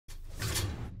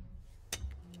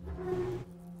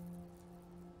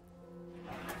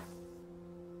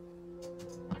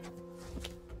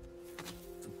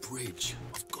bridge.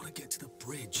 I've got to get to the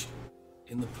bridge.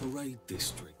 In the parade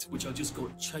district, which I just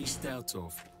got chased out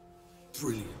of.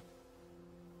 Brilliant.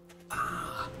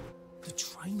 Ah, the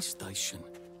train station.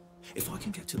 If I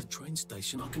can get to the train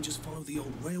station, I can just follow the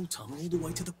old rail tunnel all the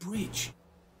way to the bridge.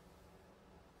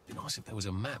 Be nice if there was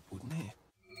a map, wouldn't it?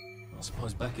 I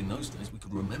suppose back in those days we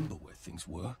could remember where things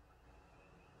were.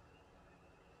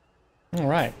 All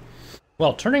right.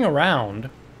 Well, turning around.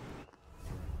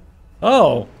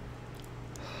 Oh.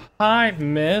 Hi,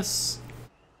 miss.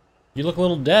 You look a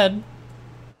little dead.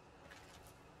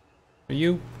 Are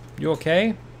you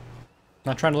okay?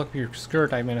 Not trying to look at your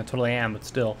skirt. I mean, I totally am, but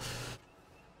still.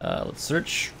 Let's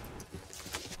search.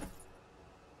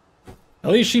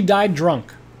 At least she died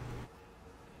drunk.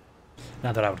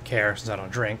 Not that I would care, since I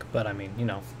don't drink, but I mean, you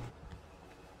know.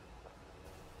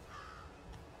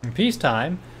 In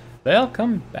peacetime, they'll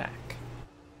come back.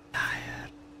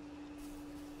 Tired.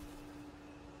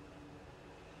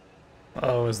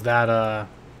 Oh, is that,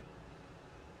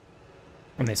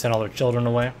 when they sent all their children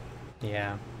away?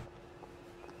 Yeah.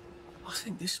 I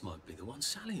think this might be the one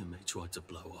Sally and me tried to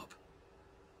blow up.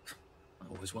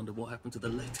 I always wondered what happened to the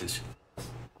letters.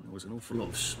 There was an awful lot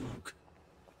of smoke.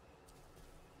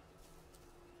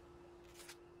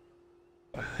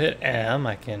 If I hit M,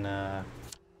 I can, kind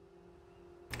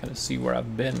of see where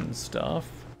I've been and stuff.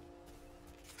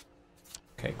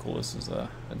 Okay, cool, this is a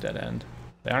dead end.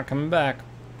 They aren't coming back.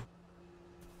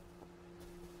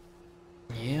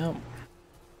 Yep.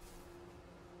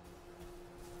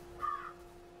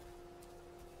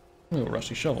 Ooh,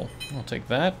 rusty shovel. I'll take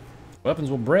that.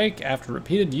 Weapons will break after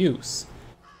repeated use.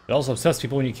 It also upsets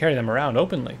people when you carry them around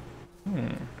openly. I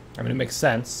mean, it makes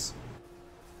sense.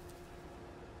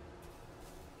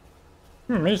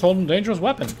 He's holding a dangerous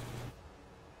weapon.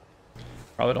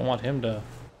 Probably don't want him to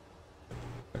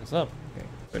pick us up. Okay,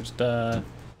 so just,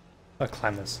 I'll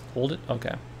climb this. Hold it?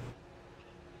 Okay.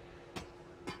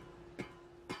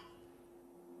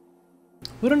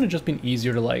 Wouldn't it just been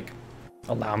easier to, like,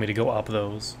 allow me to go up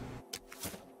those?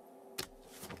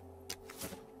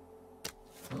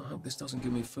 I hope this doesn't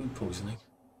give me food poisoning.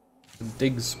 The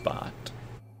dig spot.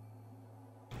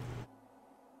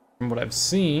 From what I've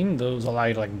seen, those allow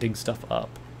you to, like, dig stuff up.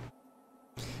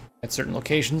 At certain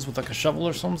locations with, like, a shovel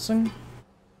or something.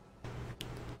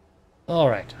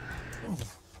 Alright.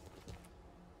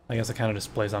 I guess it kind of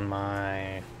displays on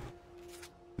my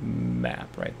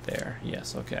map right there.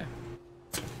 Yes, okay.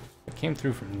 I came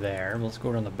through from there. Let's go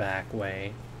around the back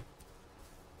way.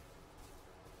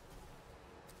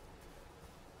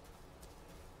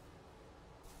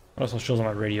 It also shows on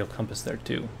my radio compass there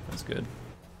too. That's good.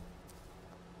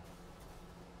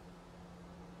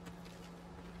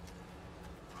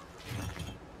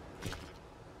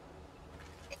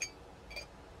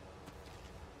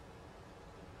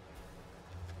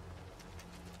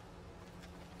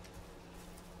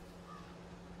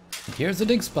 Here's the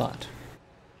dig spot.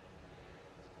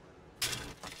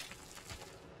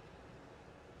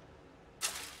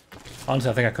 Honestly,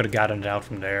 I think I could have gotten it out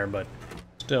from there, but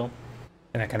still.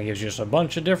 And that kind of gives you just a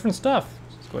bunch of different stuff.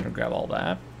 Let's go ahead and grab all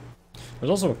that. There's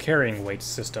also a carrying weight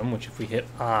system, which if we hit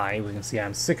I, we can see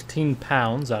I'm 16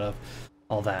 pounds out of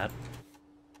all that.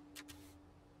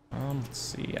 Let's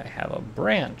see, I have a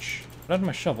branch. What happened to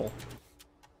my shovel?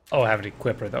 Oh, I have it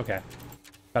equipped right there. Okay.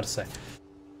 About to say.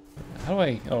 How do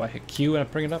I... Oh, I hit Q and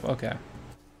I bring it up? Okay.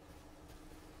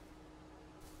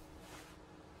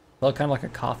 Well, kind of like a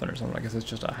coffin or something. I guess it's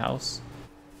just a house.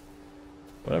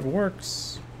 Whatever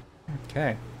works.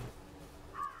 Okay.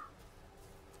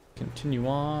 Continue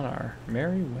on our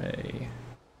merry way.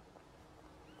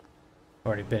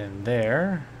 Already been in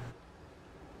there.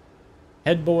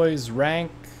 Head boys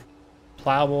rank.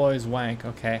 Plow boys wank.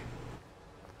 Okay.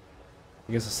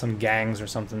 I guess it's some gangs or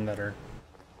something that are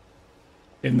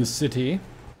in the city.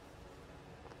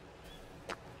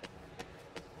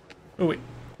 Oh wait,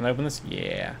 can I open this?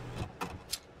 Yeah.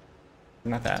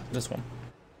 Not that, this one.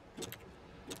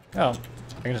 Oh,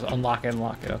 I can just unlock it and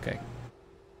lock it, okay.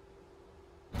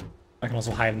 I can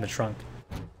also hide in the trunk.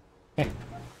 Hey.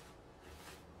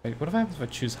 Wait, what if I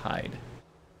choose hide?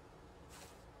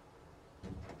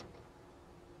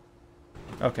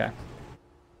 Okay.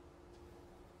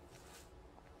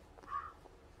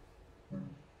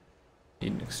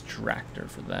 Need an extractor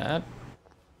for that.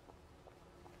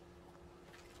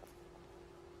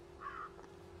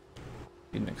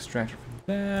 Need an extractor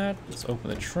for that. Let's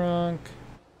open the trunk.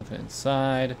 Nothing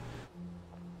inside.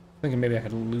 Thinking maybe I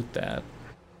could loot that.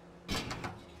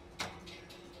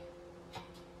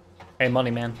 Hey, money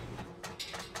man.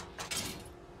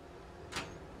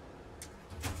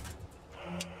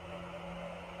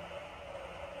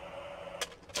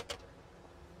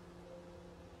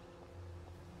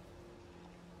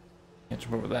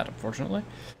 with that, unfortunately.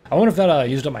 I wonder if that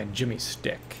used up my Jimmy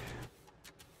stick.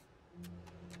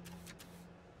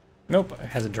 Nope, it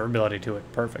has a durability to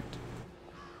it. Perfect.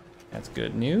 That's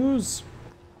good news.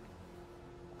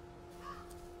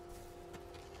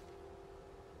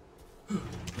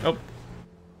 Oh.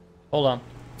 Hold on.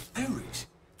 Berries?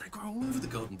 They grow all over the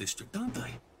Garden District, don't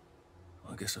they?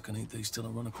 I guess I can eat these till I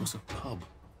run across a pub.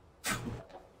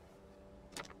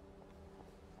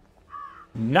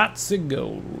 Nazi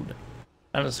gold.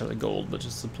 Not necessarily gold, but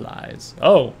just supplies.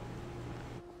 Oh!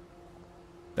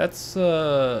 That's,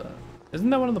 isn't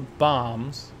that one of the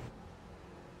bombs?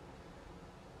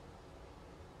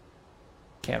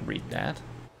 Can't read that.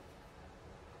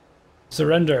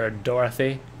 Surrender,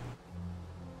 Dorothy.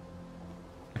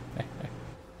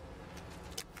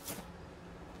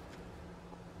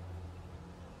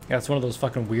 Yeah, it's one of those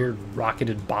fucking weird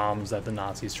rocketed bombs that the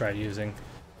Nazis tried using.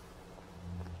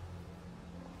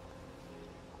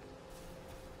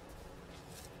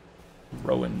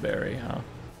 Rowanberry, huh?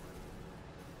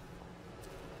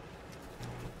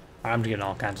 I'm getting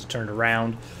all kinds of turned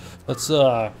around. Let's,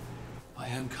 I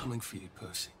am coming for you,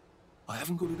 Percy. I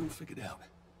haven't got it all figured out.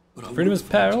 But I freedom is will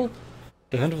find peril. you.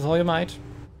 Defend with all your might.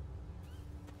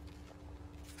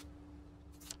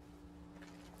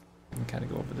 And kind of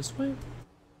go over this way.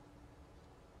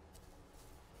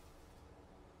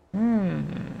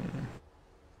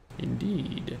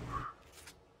 Indeed.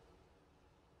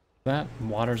 That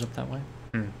water's up that way.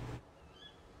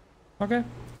 Okay.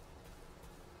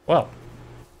 Well.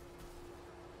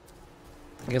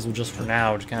 I guess we'll just for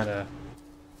now just kind of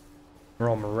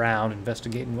roam around,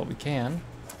 investigating what we can.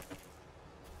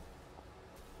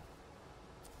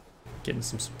 Getting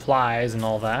some supplies and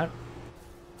all that.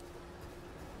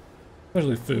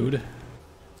 Especially food.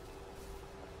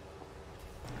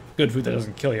 Good food that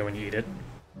doesn't kill you when you eat it.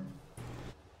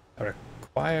 It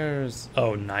requires...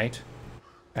 Oh, night.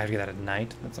 I have to get that at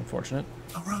night. That's unfortunate.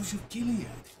 A Rose of Gilead.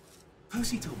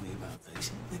 Percy told me about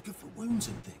these. They're good for wounds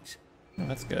and things. Oh,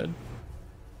 that's good.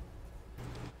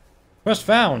 Quest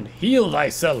found. Heal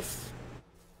thyself.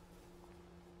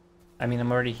 I mean,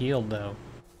 I'm already healed, though.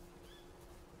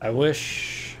 I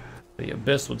wish the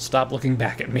abyss would stop looking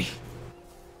back at me.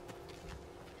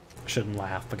 I shouldn't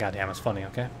laugh, but goddamn, it's funny,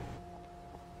 okay?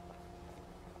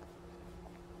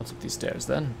 What's up these stairs,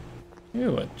 then?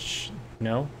 Ew,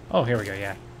 no? Oh, here we go,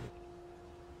 yeah.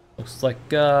 Looks like,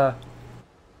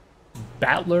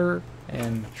 battler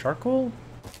and charcoal?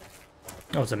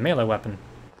 Oh, it's a melee weapon.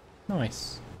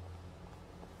 Nice.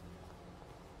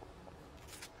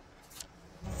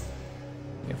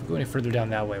 If we go any further down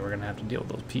that way, we're gonna have to deal with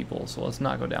those people, so let's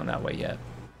not go down that way yet.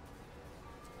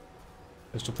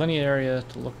 There's still plenty of area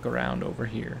to look around over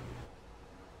here.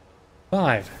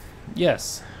 5.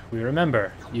 Yes, we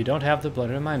remember. You don't have the blood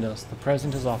to remind us. The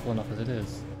present is awful enough as it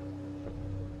is.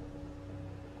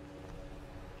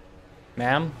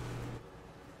 Ma'am?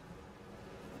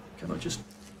 Can I just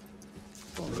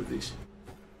borrow these?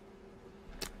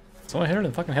 Someone hit her in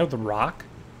the fucking head with a rock?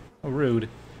 How rude.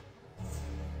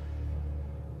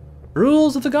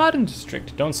 Rules of the Garden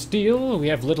District. Don't steal. We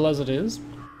have little as it is.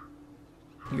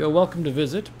 You're welcome to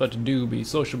visit, but do be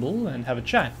sociable and have a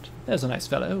chat. There's a nice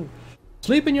fellow.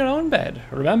 Sleep in your own bed.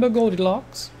 Remember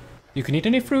Goldilocks. You can eat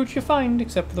any fruit you find,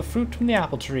 except for the fruit from the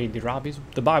apple tree. The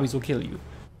Barbies will kill you.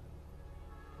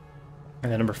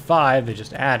 And then number 5 they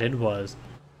just added was,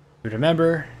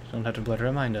 remember, you don't have to blood to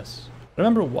remind us.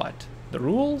 Remember what? The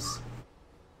rules?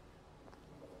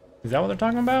 Is that what they're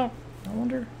talking about? I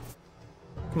wonder.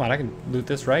 Come on, I can loot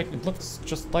this, right? It looks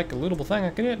just like a lootable thing.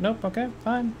 I can hit. Nope, okay,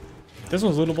 fine. This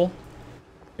one's lootable.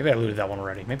 Maybe I looted that one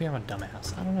already. Maybe I'm a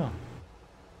dumbass. I don't know.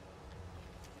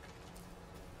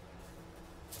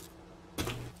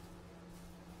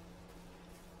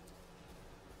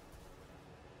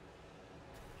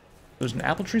 There's an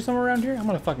apple tree somewhere around here? I'm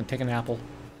gonna fucking take an apple.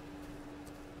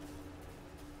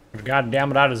 God damn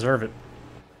it, I deserve it.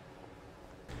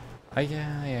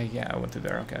 Yeah, I went through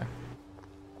there, okay.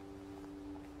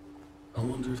 I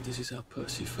wonder if this is how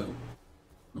Percy felt.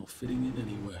 Not fitting in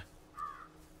anywhere.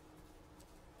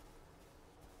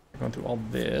 Going through all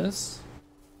this.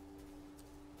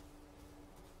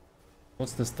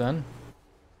 What's this then?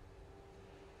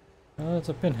 Oh, it's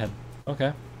a pinhead.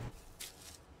 Okay.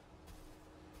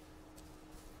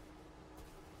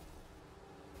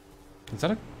 Is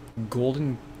that a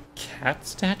golden cat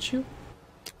statue?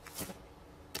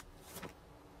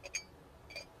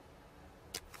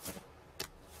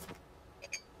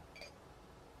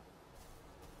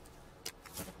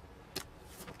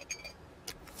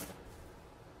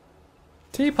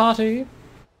 Tea party.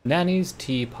 Nanny's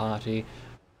tea party.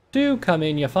 Do come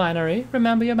in your finery.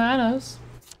 Remember your manners.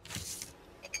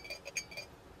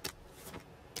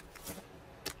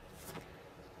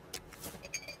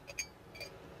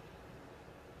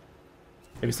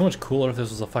 It'd be so much cooler if this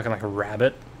was a fucking like a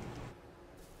rabbit.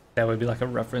 That would be like a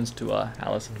reference to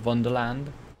Alice in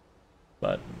Wonderland.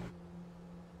 But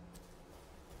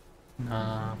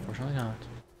nah, unfortunately not.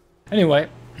 Anyway,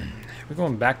 we're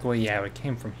going back the way, yeah, we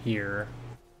came from here.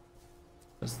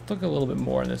 Let's look a little bit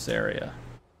more in this area.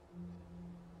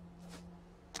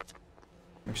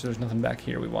 Make sure there's nothing back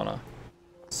here we want to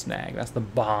snag. That's the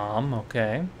bomb,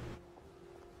 okay.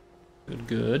 Good,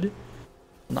 good.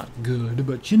 Not good,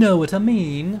 but you know what I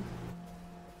mean.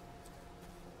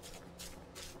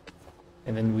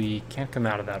 And then we can't come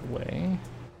out of that way.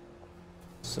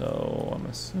 So I'm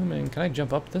assuming, can I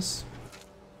jump up this?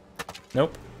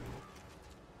 Nope.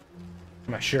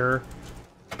 Am I sure?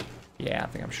 Yeah, I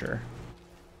think I'm sure.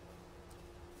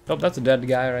 Oh, that's a dead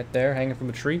guy right there, hanging from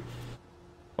a tree.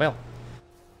 Well.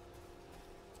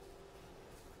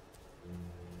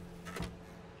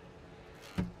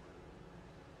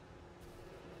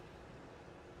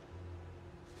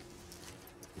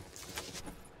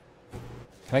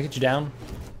 Can I get you down?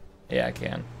 Yeah, I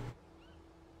can.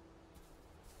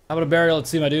 How about a burial? Let's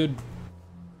see, my dude.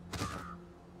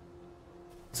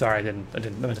 Sorry, I meant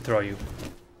to throw you.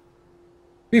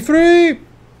 Be free!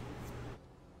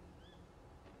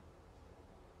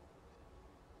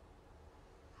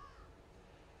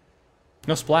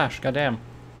 No splash, goddamn.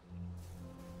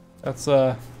 That's,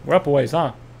 we're up a ways,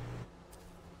 huh?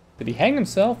 Did he hang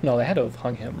himself? No, they had to have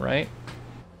hung him, right?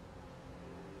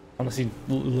 Unless he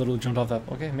literally jumped off that.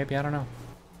 Okay, maybe, I don't know.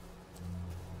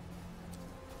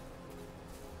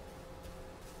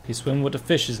 He's swimming with the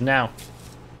fishes now.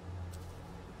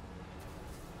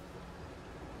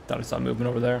 Thought I saw movement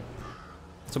over there.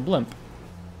 It's a blimp.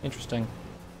 Interesting.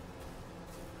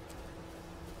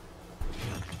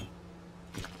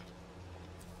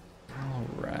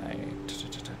 Alright.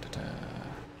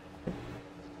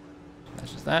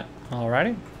 That's just that.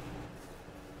 Alrighty.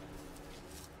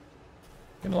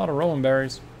 Getting a lot of rolling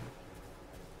berries.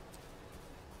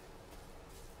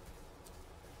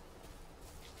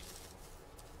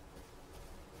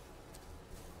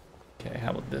 Okay,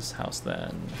 how about this house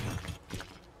then?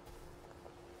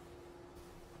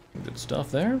 Good stuff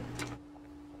there.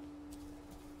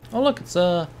 Oh look, it's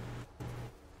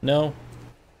no.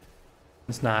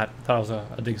 It's not. I thought it was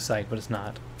a dig site, but it's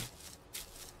not.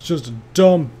 It's just a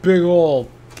dumb, big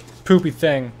old poopy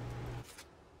thing.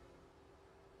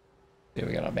 Yeah,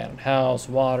 we got an abandoned house,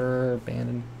 water,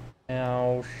 abandoned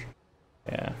house.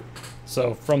 Yeah.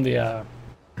 So from the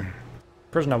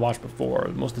person I watched before,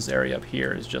 most of this area up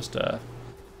here is just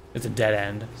it's a dead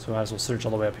end. So I might as well search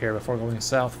all the way up here before going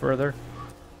south further.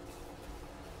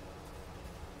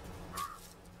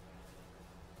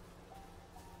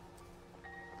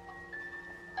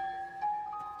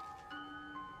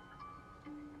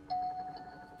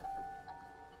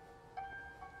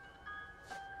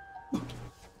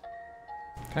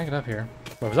 Can I get up here?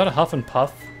 Wait, was that a huff and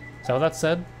puff? Is that what that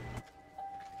said?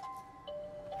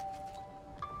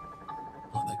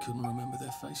 Like they couldn't remember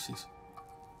their faces.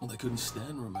 Or they couldn't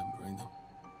stand remembering them.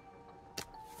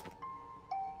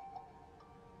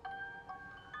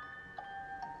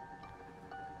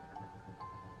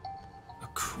 A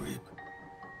crib.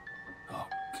 Oh,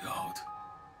 God.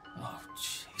 Oh,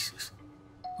 Jesus.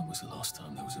 When was the last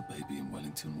time there was a baby in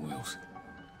Wellington, Wales?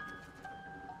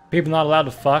 People not allowed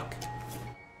to fuck?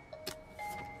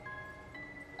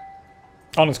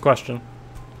 Honest question.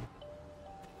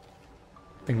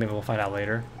 I think maybe we'll find out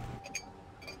later.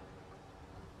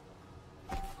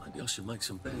 Maybe I should make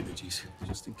some bandages,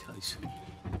 just in case.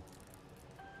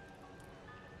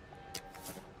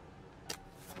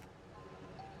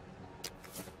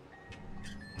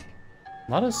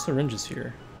 A lot of syringes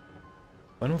here.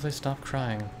 When will they stop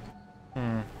crying?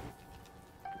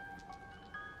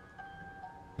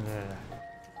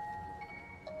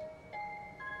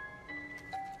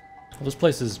 Well, this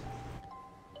place is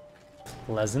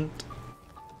pleasant.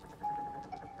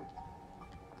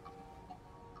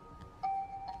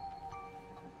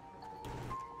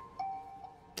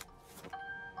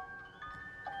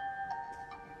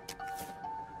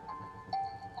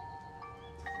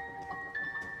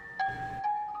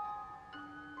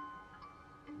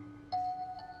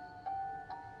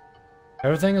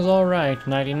 Everything is all right.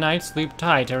 Nighty night, sleep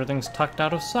tight. Everything's tucked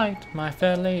out of sight, my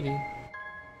fair lady.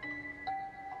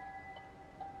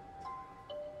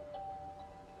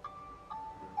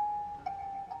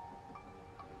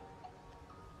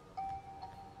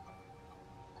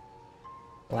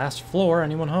 Last floor,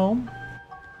 anyone home?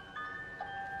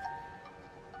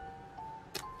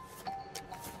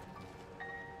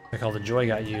 Like all the joy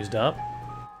got used up.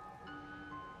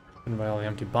 And by all the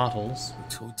empty bottles. A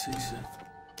toy tea set.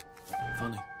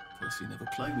 Funny, Percy never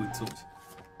played with toys.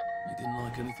 He didn't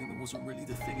like anything that wasn't really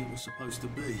the thing it was supposed to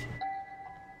be.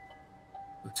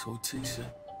 A toy tea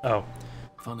set. Oh,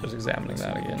 Funny. just examining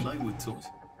that again. Play with toys.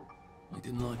 He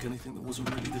didn't like anything that wasn't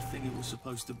really the thing it was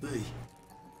supposed to be.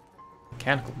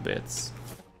 Mechanical bits.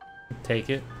 Take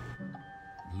it.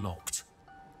 Locked.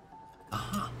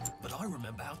 Aha, but I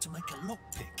remember how to make a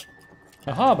lockpick.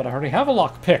 Aha, but I already have a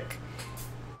lockpick.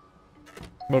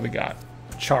 What do we got?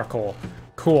 Charcoal.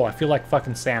 Cool, I feel like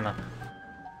fucking Santa.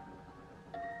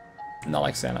 Not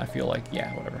like Santa, I feel like,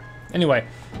 yeah, whatever. Anyway,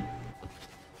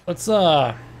 let's,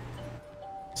 stop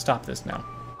this now.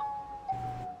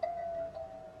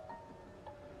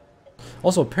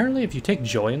 Also, apparently if you take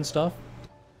joy and stuff,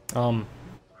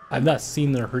 I've not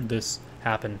seen or heard this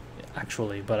happen,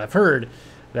 actually, but I've heard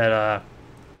that,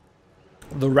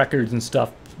 the records and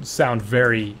stuff sound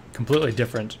completely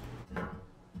different.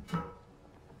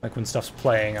 Like when stuff's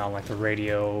playing on, like, the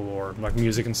radio or, like,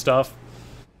 music and stuff.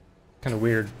 Kind of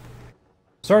weird.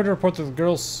 Sorry to report that the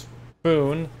girl's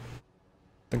spoon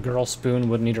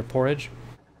wouldn't eat her porridge.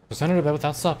 So send her to bed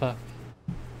without supper.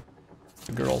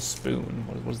 The girl's spoon.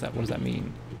 What is that? What does that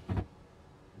mean?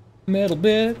 Metal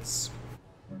bits.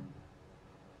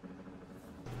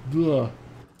 Ugh.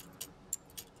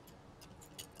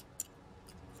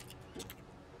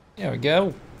 There we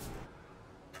go.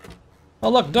 Oh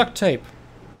look, duct tape.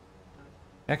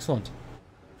 Excellent.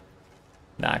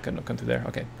 Nah, I couldn't come through there.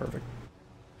 Okay, perfect.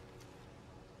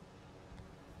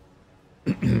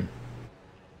 The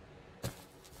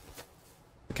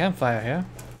campfire here.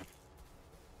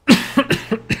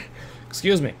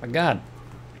 Excuse me, my god.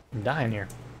 I'm dying here.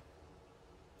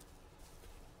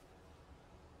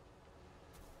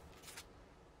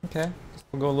 Okay,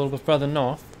 we'll go a little bit further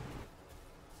north.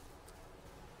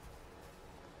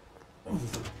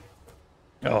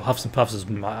 Oh, Huffs and Puffs is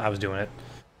I was doing it.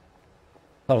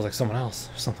 Thought it was like someone else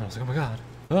or something. I was like, oh my god.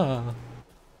 Ah.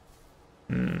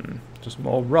 Just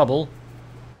more rubble.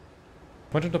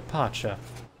 Point of departure.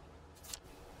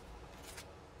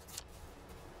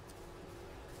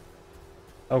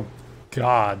 Oh,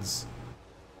 gods.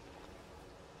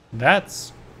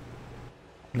 That's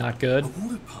not good. A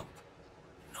water pump.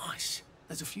 Nice.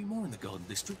 There's a few more in the garden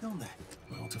district, aren't there?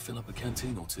 Well, to fill up a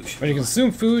canteen or two. When you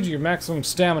consume food, your maximum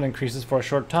stamina increases for a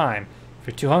short time. If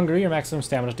you're too hungry, your maximum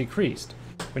stamina is decreased.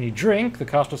 When you drink, the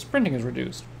cost of sprinting is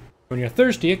reduced. When you're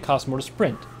thirsty, it costs more to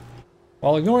sprint.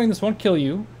 While ignoring this won't kill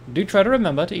you, do try to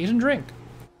remember to eat and drink.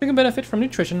 You can benefit from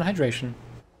nutrition and hydration.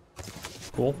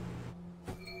 Cool.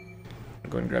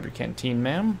 Go ahead and grab your canteen,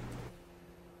 ma'am.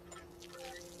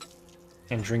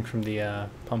 And drink from the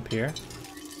pump here.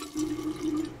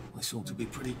 This ought to be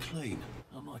pretty clean,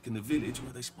 unlike in the village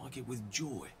where they spike it with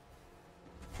joy.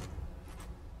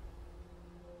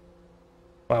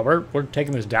 Wow, we're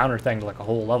taking this downer thing to like a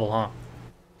whole level, huh?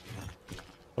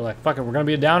 We're like, fuck it, we're gonna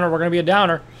be a downer, we're gonna be a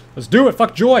downer. Let's do it,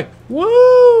 fuck joy!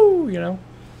 Woo! You know?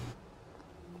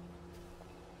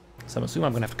 So I'm assuming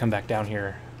I'm gonna have to come back down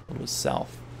here a little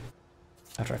south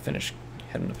after I finish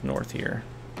heading up north here.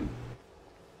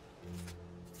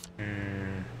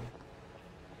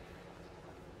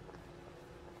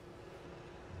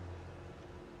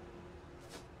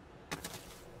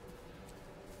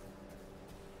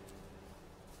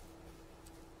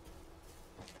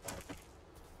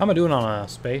 How am I doing on a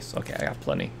space? Okay, I got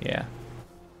plenty. Yeah.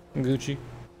 I'm Gucci.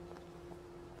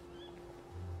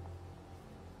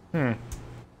 Nothing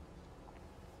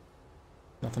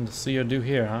to see or do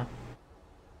here, huh?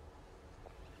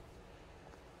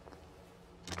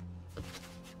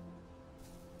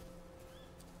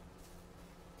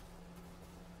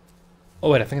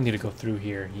 Oh wait, I think I need to go through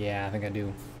here. Yeah, I think I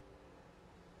do.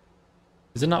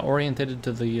 Is it not orientated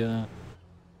to the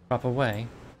proper way?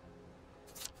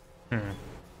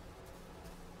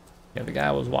 Yeah, the guy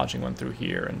I was watching went through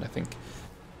here, and I think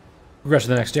progress to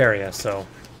the next area. So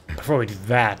before we do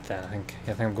that, then I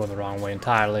think I'm going the wrong way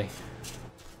entirely,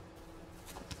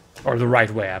 or the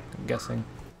right way, I'm guessing.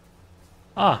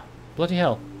 Ah, bloody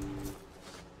hell!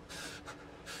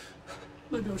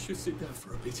 Maybe I should sit down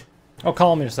for a bit. Oh,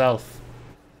 calm yourself.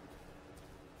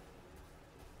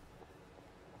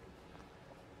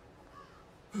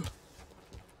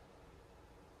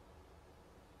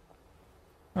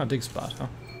 Oh, dig spot, huh?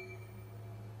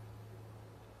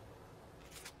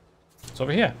 It's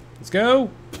over here. Let's go!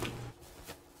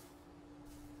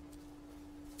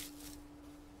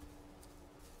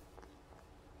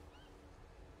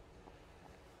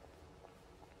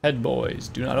 Head boys,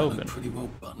 do not open. Pretty well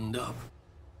buttoned up.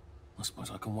 I suppose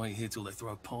I can wait here till they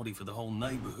throw a party for the whole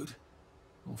neighborhood.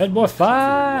 Head boy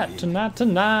fight!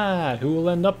 Tonight. Who will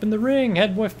end up in the ring?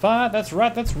 Head boy fight! That's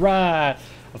right, that's right!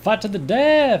 A fight to the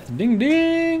death! Ding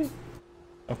ding!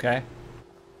 Okay.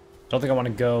 Don't think I want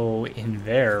to go in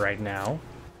there right now.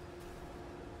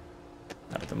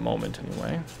 Not at the moment,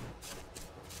 anyway.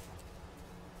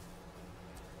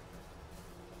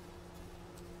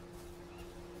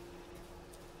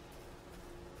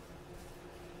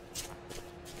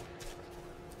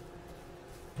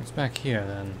 What's back here,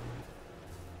 then?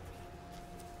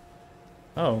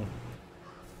 Oh.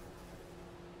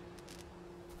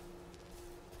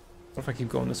 What if I keep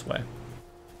going this way?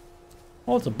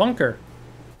 Oh, it's a bunker.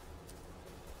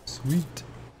 Sweet.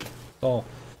 It's all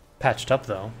patched up,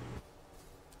 though.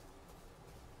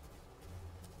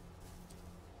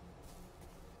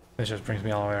 This just brings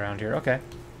me all the way around here. Okay.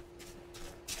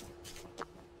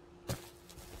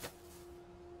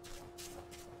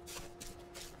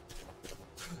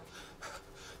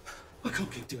 I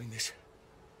can't keep doing this.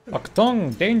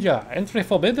 Octong, danger, entry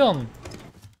forbidden.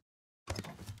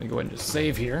 Let me go ahead and just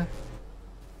save here.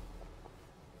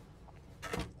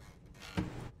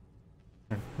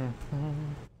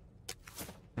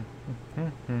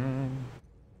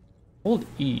 Hold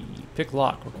E. Pick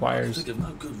lock I requires. think of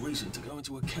no good reason to go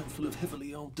into a camp full of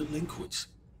heavily armed delinquents.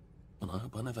 And I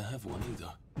hope I never have one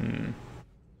either.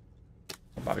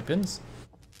 Bobby pins.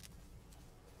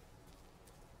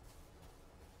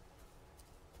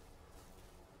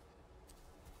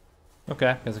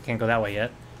 Okay, because I can't go that way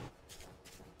yet.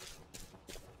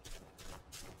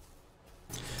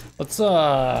 Let's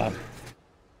I'm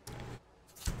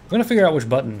gonna figure out which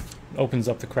button opens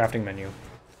up the crafting menu.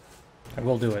 I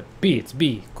will do it. B, it's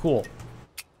B. Cool.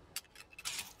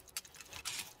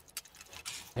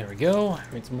 There we go. I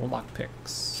made some more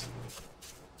lockpicks.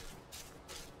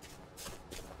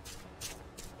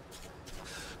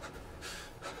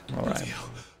 Alright. Bloody hell.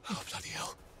 Oh, bloody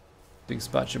hell. Big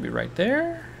spot should be right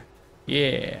there.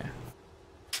 Yeah.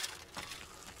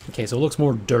 Okay, so it looks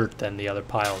more dirt than the other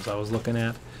piles I was looking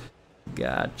at.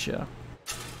 Gotcha.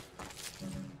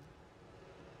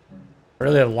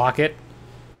 Really lock it?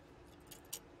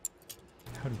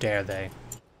 How dare they?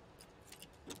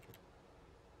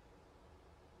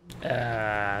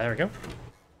 There we go.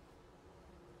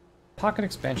 Pocket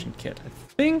expansion kit. I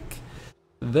think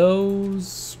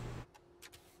those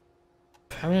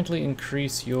permanently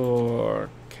increase your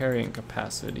carrying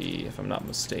capacity, if I'm not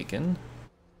mistaken.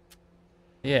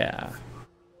 Yeah.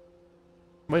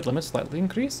 Weight limit slightly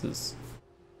increases.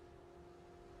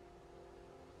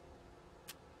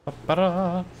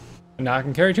 Ba-ba-da. Now I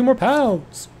can carry 2 more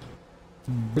pounds.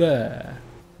 Blah.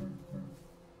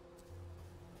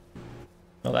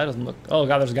 Oh, that doesn't look. Oh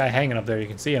god, there's a guy hanging up there. You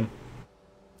can see him.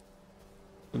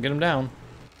 We'll get him down.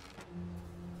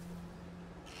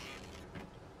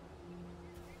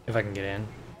 If I can get in.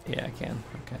 Yeah, I can.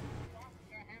 Okay.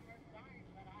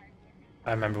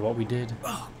 I remember what we did.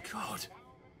 Oh, God.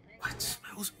 That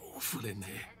smells awful in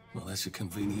there. Well, that's a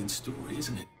convenient story,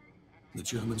 isn't it? The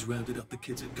Germans rounded up the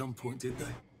kids at gunpoint, did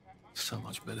they? So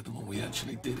much better than what we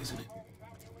actually did, isn't it?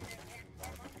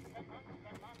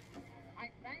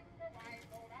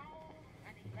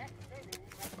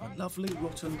 A lovely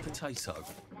rotten potato.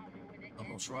 I'm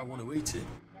not sure I want to eat it.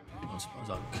 I suppose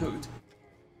I could.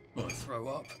 Might throw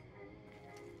up.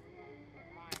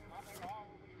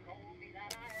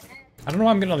 I don't know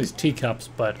why I'm getting all these teacups,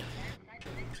 but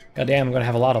goddamn, I'm gonna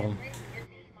have a lot of them.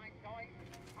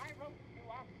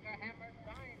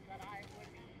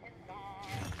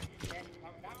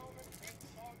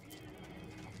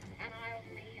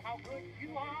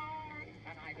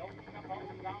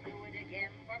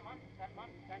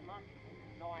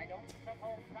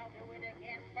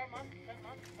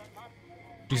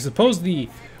 Do you suppose the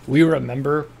we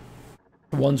remember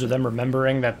ones are them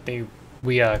remembering that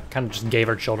we kind of just gave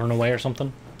our children away or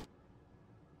something?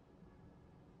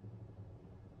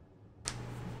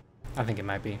 I think it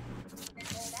might be.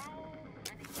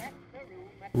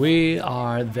 We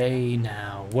are they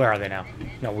now. Where are they now?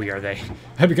 No, we are they.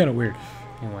 That'd be kind of weird.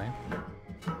 Anyway.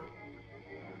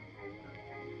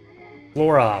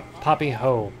 Flora, Poppy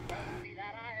Hope,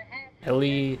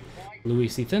 Ellie,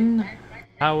 Louis Ethan,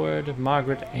 Howard,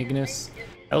 Margaret, Agnes,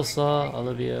 Elsa,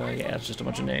 Olivia. Yeah, it's just a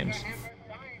bunch of names.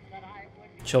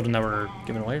 Children that were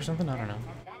given away or something? I don't know.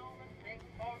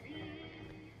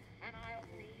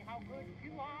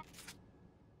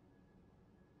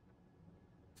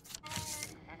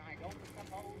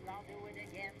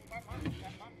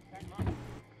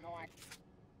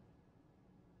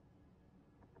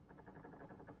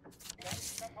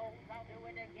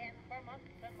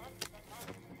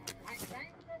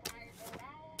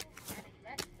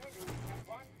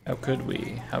 How could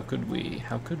we? How could we?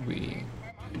 How could we?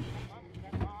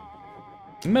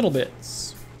 Metal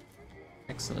bits.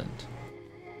 Excellent.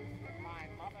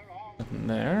 Nothing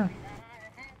there.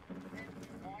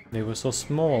 They were so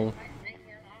small.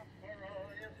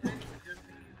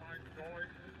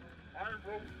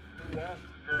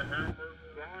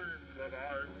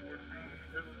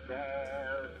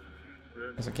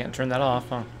 Guess I can't turn that off,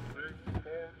 huh?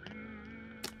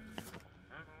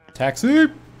 Taxi!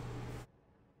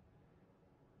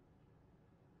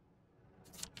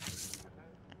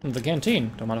 The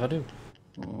canteen. Don't mind if I do.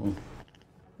 Oh,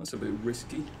 that's a bit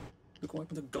risky. Look what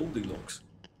happened to Goldilocks.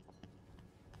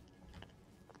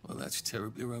 Well, that's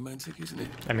terribly romantic, isn't it?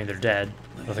 I mean, they're dead.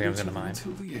 I don't think I'm gonna mind.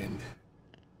 Until the end.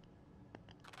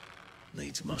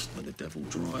 Needs must when the devil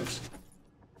drives.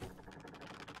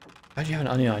 Why'd you have an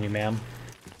onion on you, ma'am?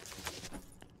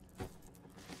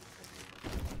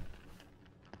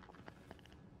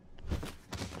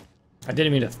 I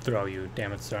didn't mean to throw you,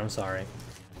 damn it, sir. I'm sorry.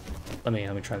 Let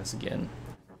me try this again.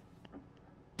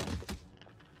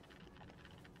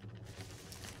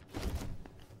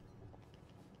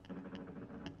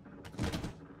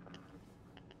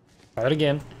 Try that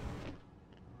again.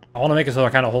 I want to make it so they're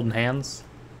kind of holding hands.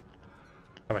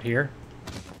 How about here?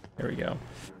 There we go.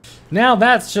 Now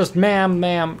that's just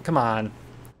ma'am. Come on.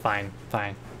 Fine.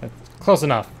 That's close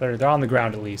enough. They're on the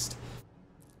ground at least.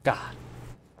 God.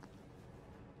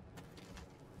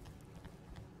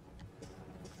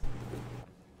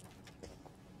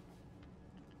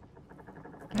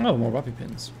 Oh, more puppy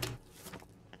pins.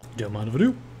 Don't mind if I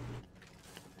do.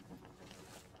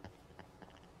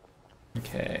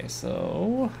 Okay,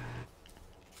 so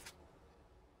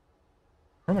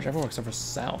pretty much everywhere except for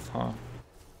south, huh?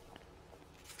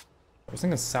 I was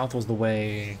thinking south was the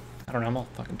way. I don't know, I'm all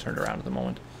fucking turned around at the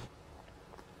moment.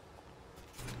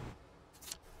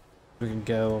 We can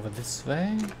go over this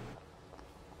way.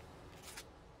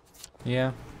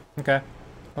 Yeah, okay.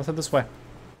 Let's head this way.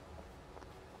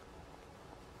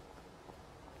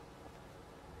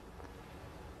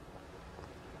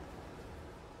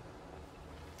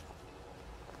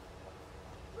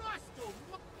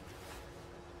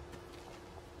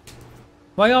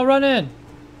 Why y'all running?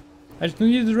 I just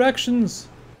need the directions.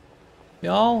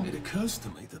 Y'all? It occurs to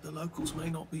me that the locals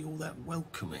may not be all that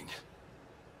welcoming.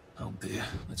 Oh dear,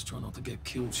 let's try not to get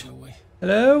killed, shall we?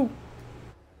 Hello?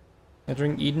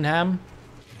 Entering Edenham.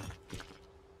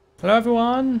 Hello,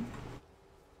 everyone.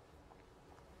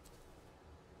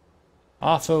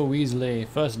 Arthur Weasley,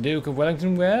 1st Duke of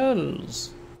Wellington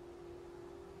Wells.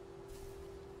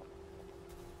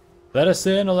 Let us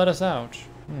in or let us out.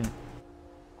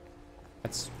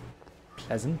 That's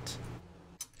pleasant.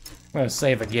 I'm gonna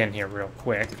save again here real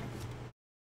quick.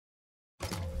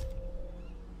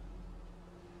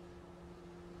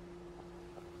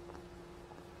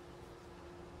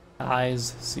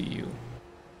 Eyes see you.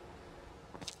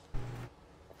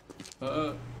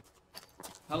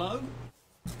 Hello?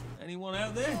 Anyone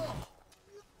out there?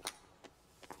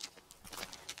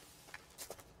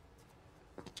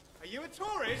 Are you a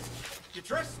tourist? You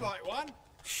dress like one.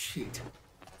 Shit.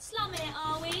 Slum it,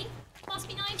 are we? Must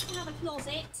be nice to have a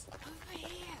closet. Over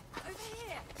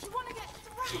here. Do you want to get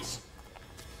thrashed?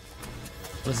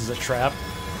 This is a trap.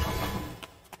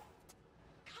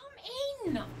 Come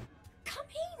in.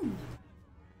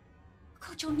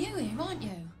 God, you're new here, aren't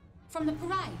you? From the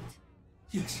parade?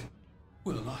 Yes.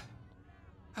 Well,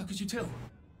 how could you tell?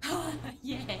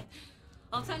 Yeah.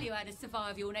 I'll tell you how to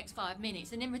survive your next 5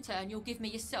 minutes, and in return, you'll give me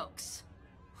your socks.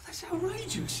 Well, that's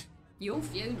outrageous. Your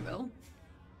funeral.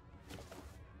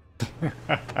 Why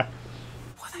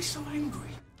are they so angry?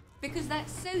 Because that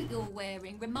suit you're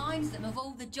wearing reminds them of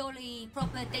all the jolly,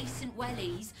 proper, decent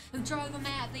wellies who drove them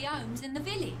out of the homes in the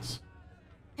village.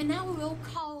 And now we're all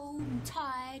cold and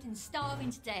tired and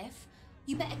starving to death.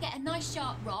 You better get a nice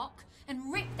sharp rock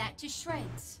and rip that to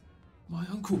shreds. My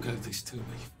uncle gave this to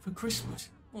me for Christmas.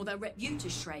 Or they'll rip you to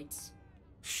shreds.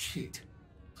 Shit.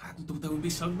 I hadn't thought there would be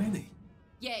so many.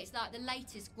 Yeah, it's like the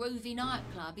latest groovy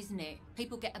nightclub, isn't it?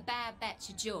 People get a bad batch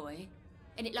of joy,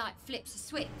 and it like flips a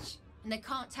switch, and they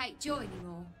can't take joy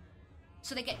anymore.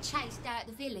 So they get chased out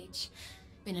of the village.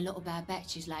 Been a lot of bad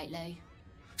batches lately.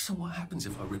 So what happens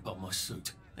if I rip up my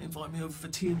suit? They invite me over for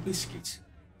tea and biscuits.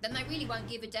 Then they really won't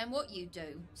give a damn what you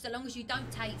do, so long as you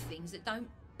don't take things that don't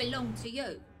belong to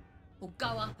you. Or go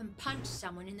up and punch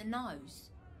someone in the nose.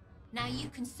 Now you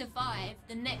can survive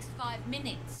the next 5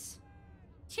 minutes.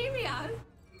 Cheerio!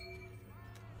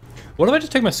 What if I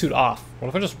just take my suit off? What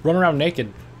if I just run around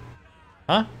naked?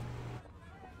 Huh?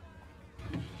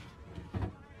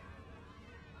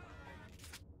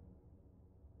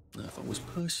 Now, if I was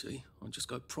Percy, I'd just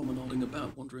go promenading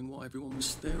about, wondering why everyone was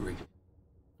staring.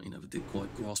 He never did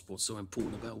quite grasp what's so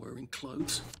important about wearing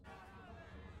clothes.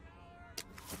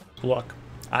 Look,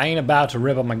 I ain't about to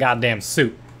rip up my goddamn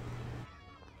suit.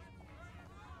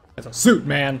 It's a suit,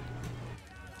 man.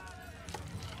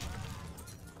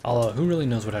 Although, who really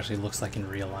knows what it actually looks like in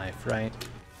real life, right?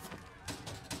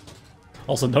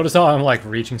 Also, notice how I'm like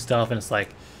reaching stuff and it's like,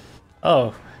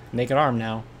 oh, naked arm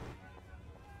now.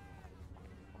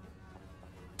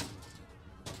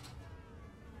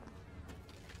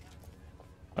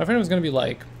 What if anyone's gonna be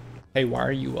like, hey, why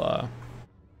are you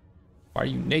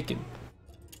naked?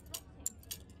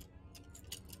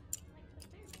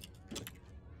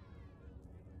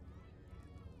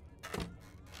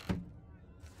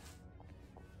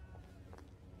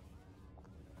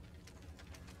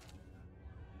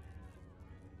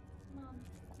 Mum,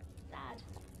 Dad,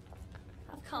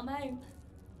 I've come home.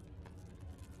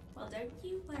 Well, don't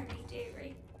you worry,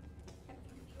 dearie.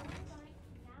 Everything will be alright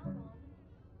from now on.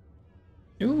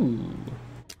 Ooh.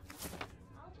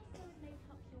 I'll just go and make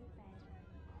up your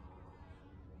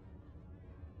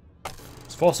bed.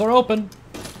 This vaults are open.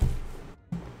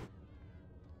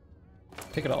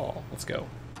 Take it all. Let's go.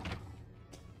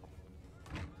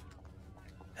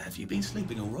 Have you been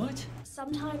sleeping all right?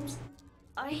 Sometimes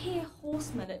I hear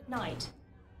horsemen at night.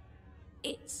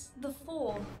 It's the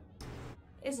fall,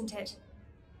 isn't it?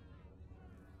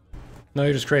 No,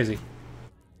 you're just crazy. I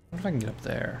wonder if I can get up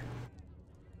there.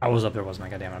 I was up there, wasn't I?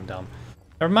 Goddamn, I'm dumb.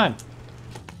 Never mind.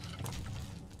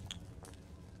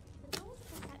 The doors of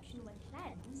perception were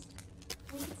cleansed.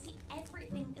 We could see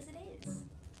everything as it is.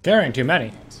 Carrying too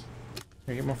many.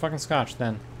 Here, get more fucking scotch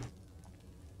then.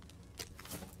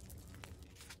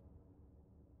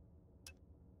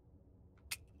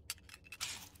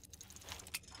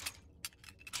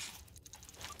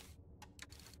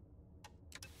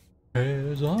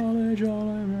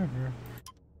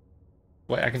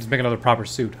 Wait, I can just make another proper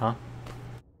suit, huh?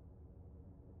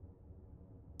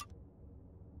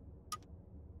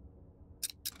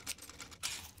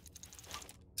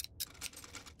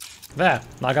 There,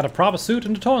 now I got a proper suit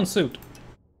and a towing suit.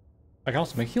 I can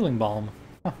also make healing balm.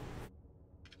 Huh.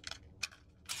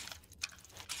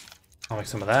 I'll make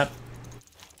some of that.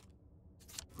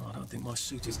 I don't think my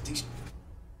suit is decent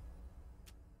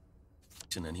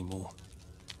anymore.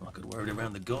 I could wear it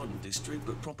around the garden district,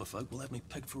 but proper folk will have me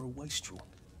pegged for a wastrel.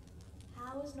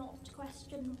 Ours not to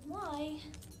question why,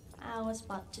 ours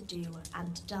but to do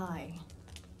and to die.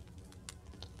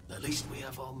 At least we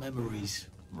have our memories,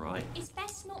 right? It's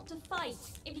best not to fight,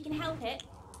 if you can help it.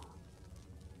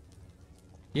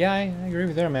 Yeah, I agree with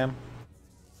you there, ma'am.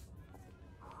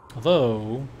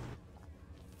 Although,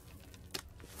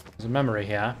 there's a memory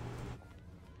here.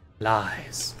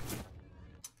 Lies.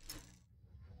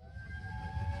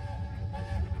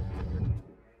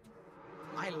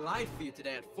 I lied for you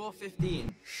today at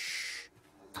 4:15.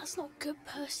 That's not good,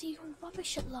 Percy. You're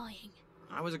rubbish at lying.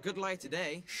 I was a good lie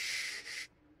today.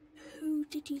 Who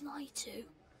did you lie to?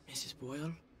 Mrs.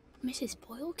 Boyle, Mrs.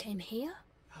 Boyle came here?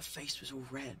 her face was all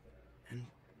red,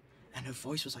 and her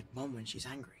voice was like Mom when she's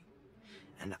angry.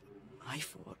 And I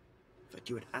thought that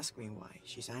you would ask me why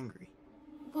she's angry.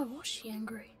 Why was she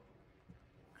angry?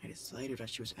 I decided that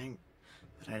she was angry.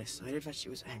 But I decided that she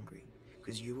was angry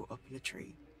because you were up in a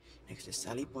tree next to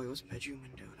Sally Boyle's bedroom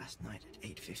window last night at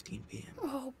 8:15 p.m.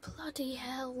 Oh, bloody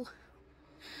hell.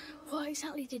 What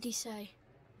exactly did he say?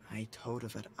 I told her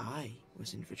that I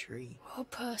was in the tree. Oh,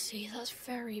 Percy, that's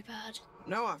very bad.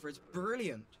 No, Arthur, it's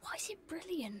brilliant. Why is it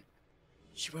brilliant?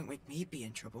 She won't make me be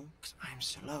in trouble because I'm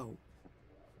slow.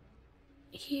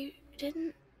 You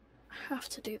didn't have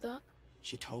to do that.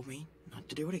 She told me not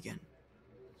to do it again,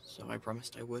 so I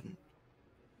promised I wouldn't.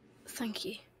 Thank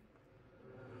you.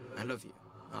 I love you,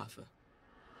 Arthur.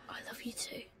 I love you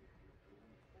too.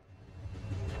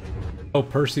 Oh,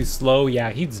 Percy's slow?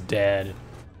 Yeah, he's dead.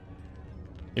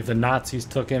 If the Nazis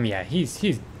took him, yeah, he's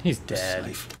dead.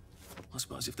 Safe. I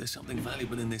suppose if there's something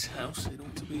valuable in this house, it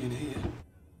ought to be in here.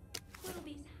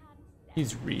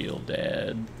 He's real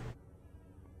dead.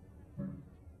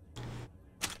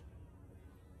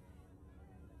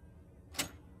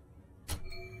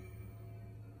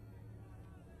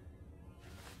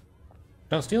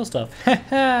 Don't steal stuff.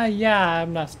 Haha, yeah,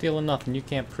 I'm not stealing nothing. You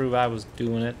can't prove I was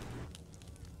doing it.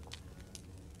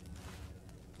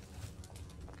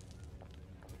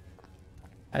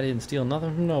 I didn't steal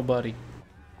nothing from nobody.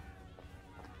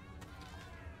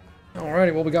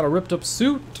 Alrighty, well, we got a ripped up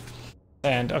suit.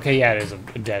 And, okay, yeah, it is a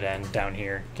dead end down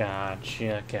here.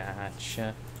 Gotcha,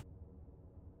 gotcha.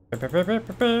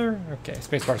 Okay,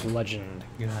 spacebar's legend.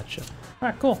 Gotcha.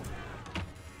 Alright, cool.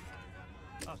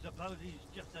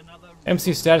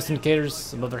 MC status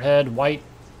indicators above their head. White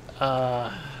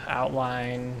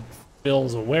outline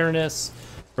fills awareness.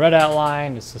 Red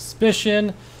outline is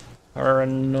suspicion or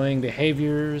annoying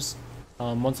behaviors.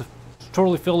 Once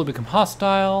totally filled, they become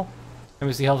hostile. And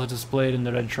we see health displayed in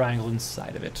the red triangle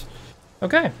inside of it.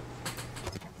 Okay.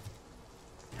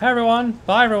 Hi everyone.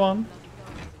 Bye everyone.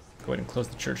 Go ahead and close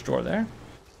the church door there.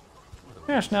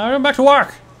 Yes, now everyone back to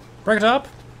work. Break it up.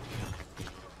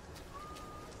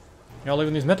 Y'all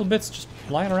leaving these metal bits just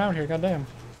lying around here, goddamn.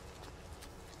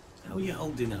 How are you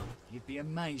holding up? You'd be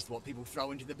amazed what people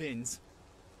throw into the bins.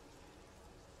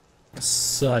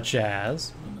 Such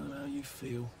as... I know how you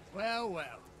feel. Well,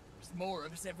 well. There's more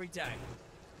of us every day.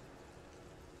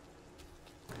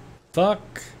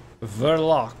 Fuck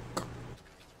Verloc.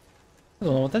 I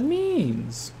don't know what that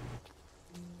means.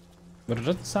 But it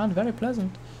doesn't sound very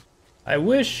pleasant. I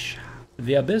wish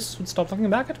the Abyss would stop looking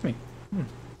back at me.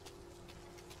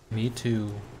 Me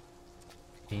too.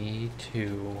 Me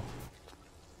too.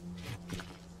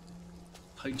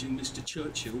 Paging Mr.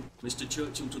 Churchill. Mr.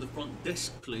 Churchill to the front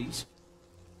desk, please.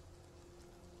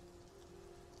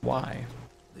 Why?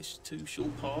 This too shall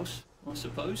pass, I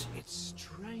suppose. It's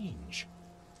strange.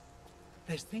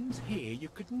 There's things here you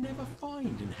could never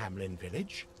find in Hamlin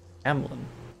Village. Hamlin.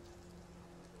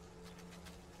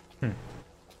 At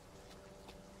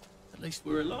least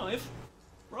we're alive,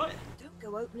 right? Don't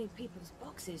go opening people's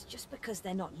boxes just because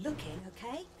they're not looking,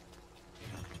 okay?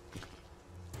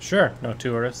 Sure, no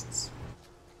tourists.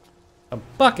 A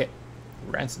bucket.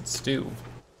 Rancid stew.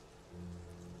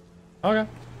 Okay.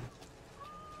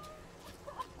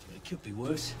 It could be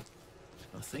worse,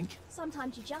 I think.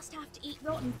 Sometimes you just have to eat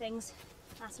rotten things.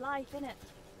 That's life, innit?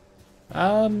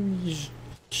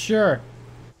 Sure.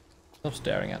 Stop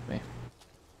staring at me.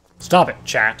 Stop it,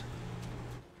 chat.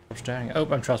 Stop staring. Oh,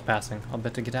 I'm trespassing. I'll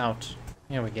better get out.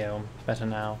 Here we go. Better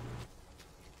now.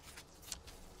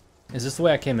 Is this the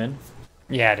way I came in?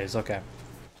 Yeah, it is. Okay.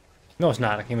 No, it's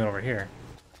not. I came in over here.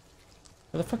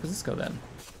 Where the fuck does this go then?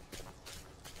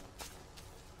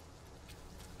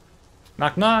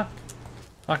 Knock, knock.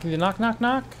 Knocking the knock, knock,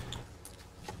 knock.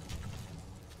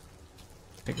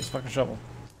 Take this fucking shovel.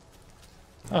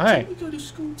 Oh, hey. Didn't we go to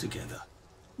school together?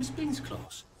 Miss Bean's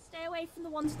class. Stay away from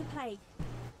the ones with the plague.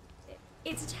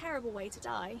 It's a terrible way to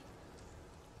die.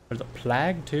 There's a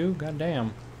plague too? God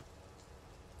damn.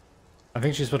 I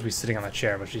think she's supposed to be sitting on the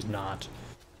chair, but she's not.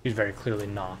 She's very clearly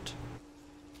not.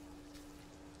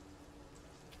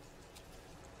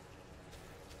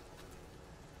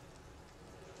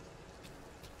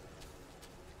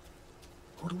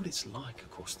 I wonder what it's like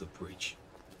across the bridge.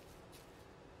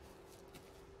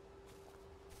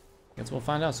 Guess we'll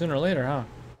find out sooner or later, huh?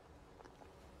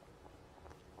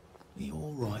 You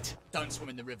all right? Don't swim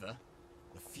in the river.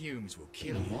 The fumes will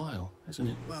kill Been a you. while, hasn't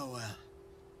it? Well,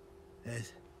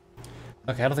 there's...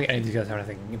 Okay, I don't think any of these guys have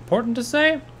anything important to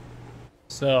say.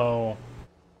 So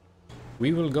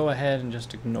we will go ahead and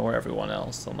just ignore everyone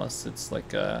else, unless it's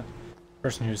like a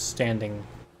person who's standing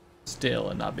still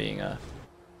and not being a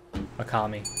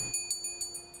commie.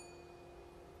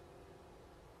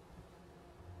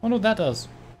 Wonder what that does.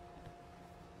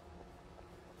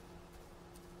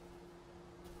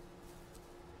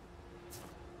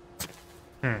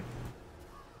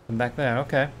 I'm back there,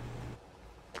 okay.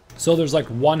 So there's like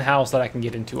one house that I can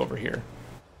get into over here.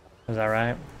 Is that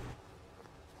right?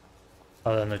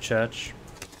 Other than the church.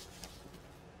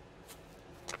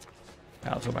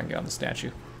 Now let's hope I can get on the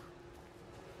statue.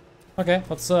 Okay,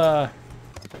 let's save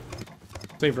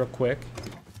real quick.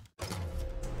 I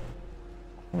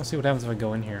want to see what happens if I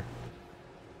go in here.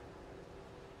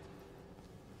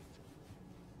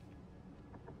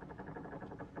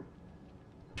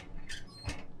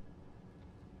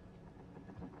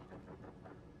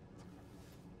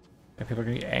 Yeah, people are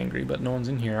gonna get angry, but no one's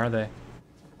in here, are they?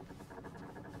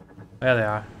 There they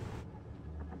are.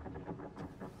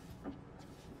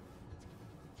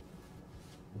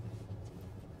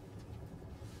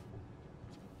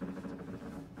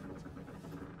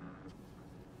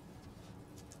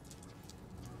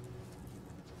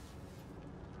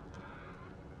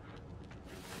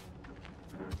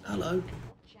 Hello.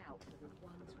 Watch out for the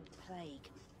ones with plague.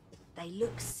 They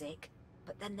look sick,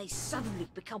 but then they suddenly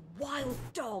become wild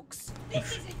dogs.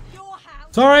 This isn't your house.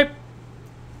 It's alright.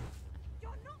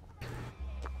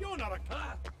 You're not a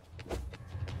cat.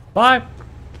 Bye.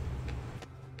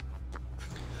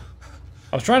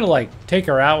 I was trying to like take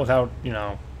her out without, you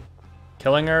know,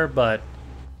 killing her, but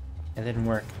it didn't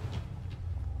work.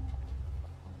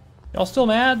 Y'all still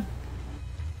mad?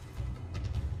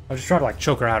 I was just trying to like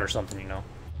choke her out or something, you know.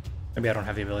 Maybe I don't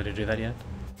have the ability to do that yet.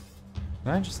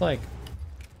 Can I just like,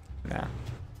 nah.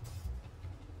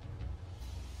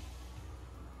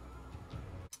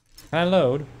 Can I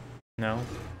load? No.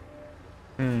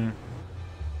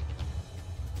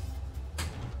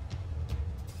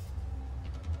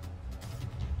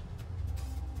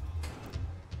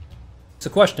 It's a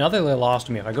question. Now that they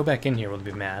lost me, if I go back in here, will they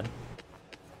be mad?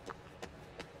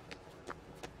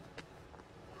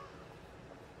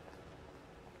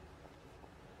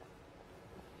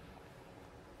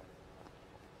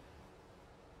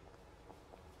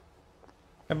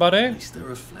 Hey, buddy. At least there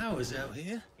are flowers out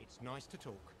here. It's nice to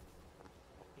talk.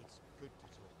 It's good to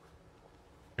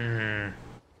talk.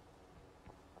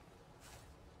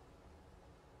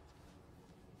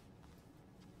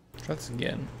 Try this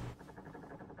again.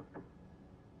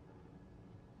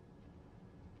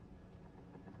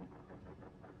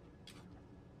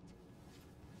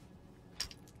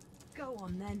 Go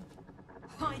on then.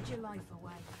 Hide your life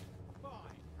away. Fine.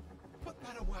 Put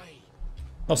that away.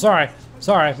 Oh, sorry.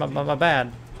 Sorry, my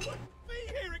bad. Be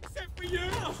here except for you.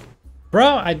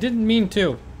 Bro, I didn't mean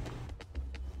to.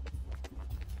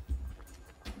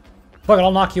 Fuck it,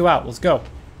 I'll knock you out. Let's go.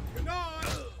 Good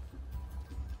night.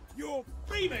 Your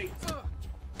B-mate.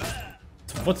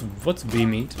 What's B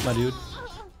meat, my dude?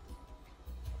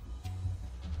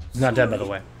 He's not dead, by the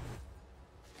way.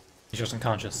 He's just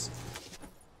unconscious.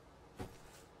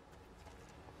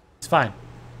 He's fine.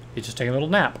 He's just taking a little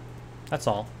nap. That's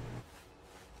all.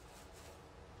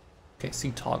 Okay,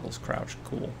 see toggles crouch.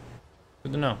 Cool.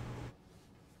 Good to know.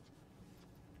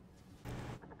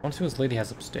 I want to see what this lady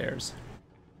has upstairs.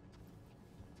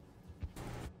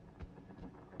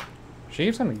 She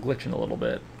keeps kind of glitching a little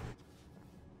bit.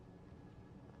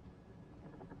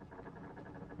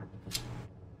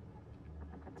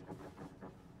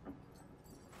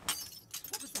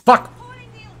 Fuck!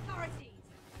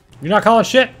 You're not calling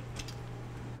shit?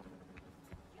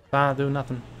 I'll do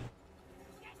nothing.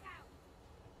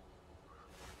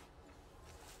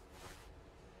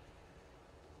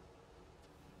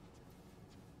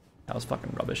 That was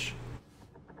fucking rubbish.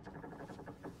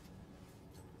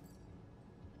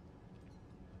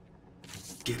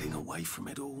 Getting Away from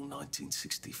It All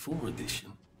 1964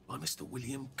 edition by Mr.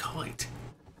 William Kite.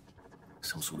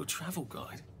 Some sort of travel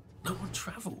guide. No one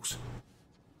travels.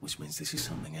 Which means this is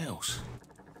something else.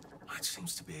 It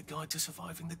seems to be a guide to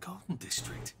surviving the Garden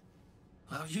District.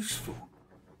 How useful.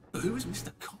 But who is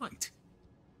Mr. Kite?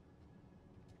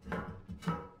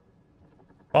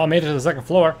 Well, I made it to the second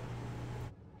floor.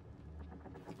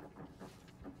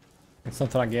 It's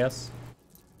something, I guess.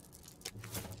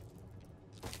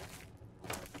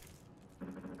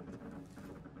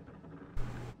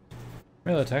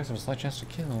 Really, attacks have a slight chance to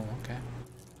kill. Okay.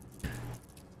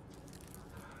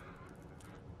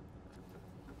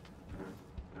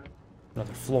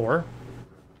 Another floor.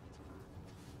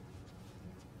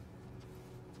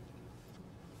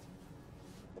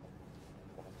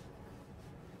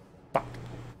 Fuck.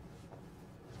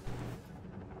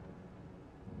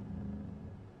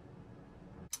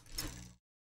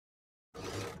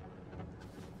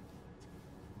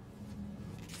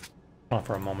 Hold on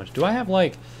for a moment. Do I have,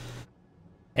 like,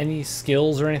 any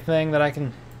skills or anything that I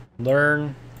can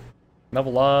learn,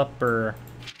 level up, or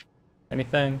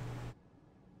anything?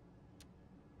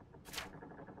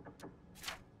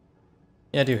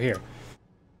 Yeah, I do here.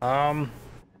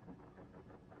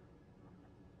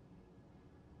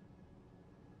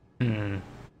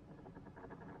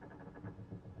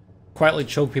 Quietly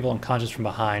choke people unconscious from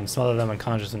behind, smother them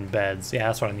unconscious in beds. Yeah,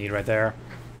 that's what I need right there.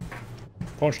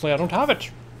 Fortunately, I don't have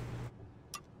it.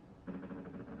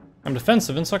 I'm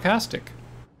defensive and sarcastic.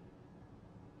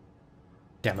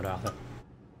 Damn it, Arthur.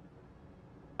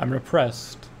 I'm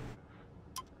repressed.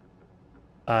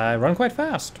 I run quite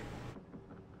fast.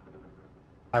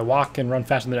 I walk and run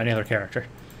faster than any other character.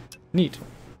 Neat.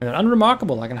 And then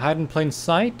unremarkable, I can hide in plain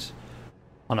sight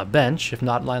on a bench, if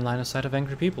not line of sight of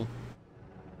angry people.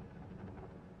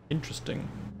 Interesting.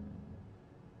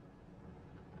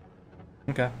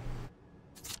 Okay.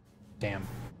 Damn.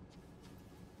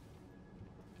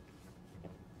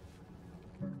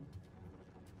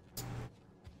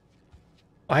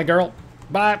 Oh, hey girl.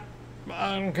 Bye.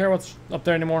 I don't care what's up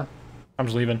there anymore. I'm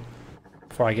just leaving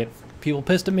before I get people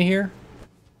pissed at me here.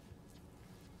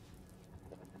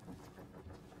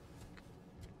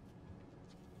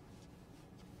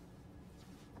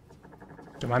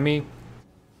 Don't mind me.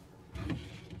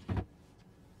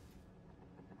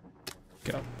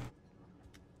 Go.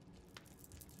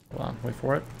 Hold on, wait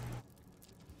for it.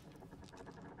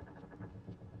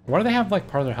 Why do they have like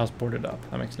part of their house boarded up?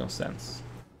 That makes no sense.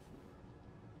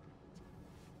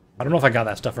 I don't know if I got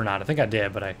that stuff or not. I think I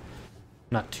did, but I'm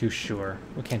not too sure.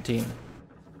 What canteen?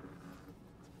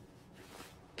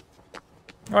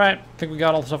 Alright, I think we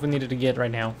got all the stuff we needed to get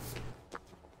right now.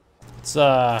 Let's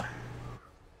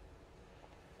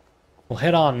we'll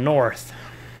head on north.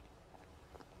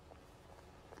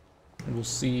 And we'll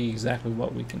see exactly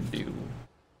what we can do.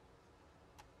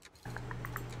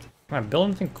 Can I build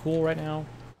anything cool right now?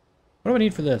 What do I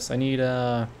need for this? I need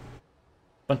a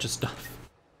bunch of stuff.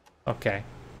 Okay.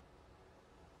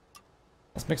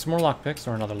 Let's make some more lockpicks,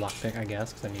 or another lockpick, I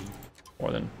guess, because I need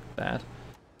more than that.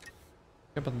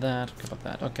 What about that? What about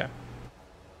that? Okay.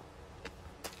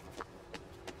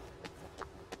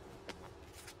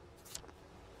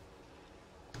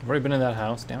 I've already been in that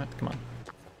house. Damn it! Come on.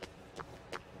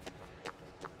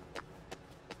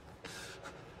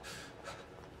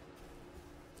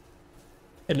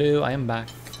 Hello, I am back.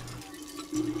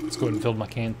 Let's go ahead and fill my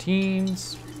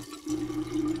canteens.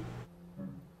 And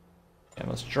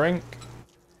let's drink.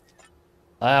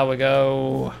 There we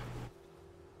go.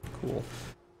 Cool.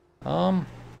 Probably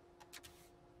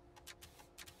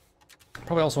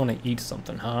also want to eat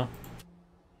something, huh?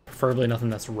 Preferably nothing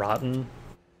that's rotten.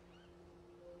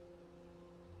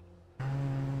 I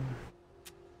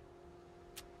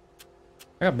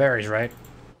got berries, right?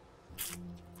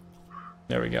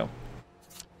 There we go.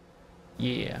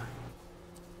 Yeah.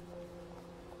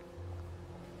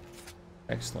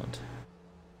 Excellent.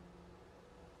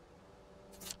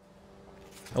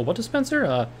 Oh, what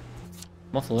dispenser?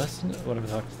 Muffalescent? Whatever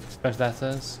the dispenser that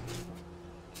says.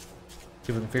 See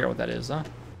if we can figure out what that is, huh?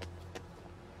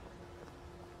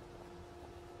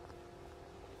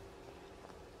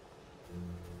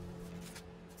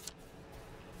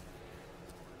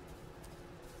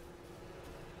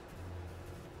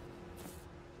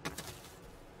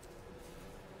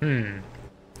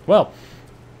 Well,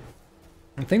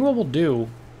 I think what we'll do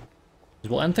is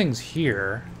we'll end things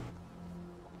here,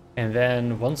 and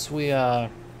then once we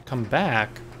come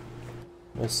back,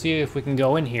 we'll see if we can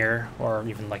go in here, or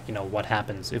even like, you know, what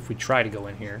happens if we try to go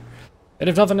in here. And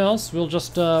if nothing else, we'll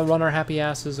just run our happy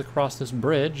asses across this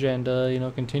bridge and, you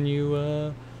know,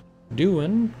 continue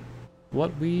doing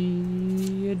what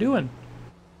we doing.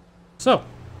 So,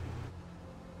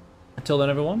 until then,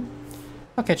 everyone,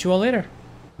 I'll catch you all later.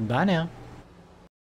 Bye now.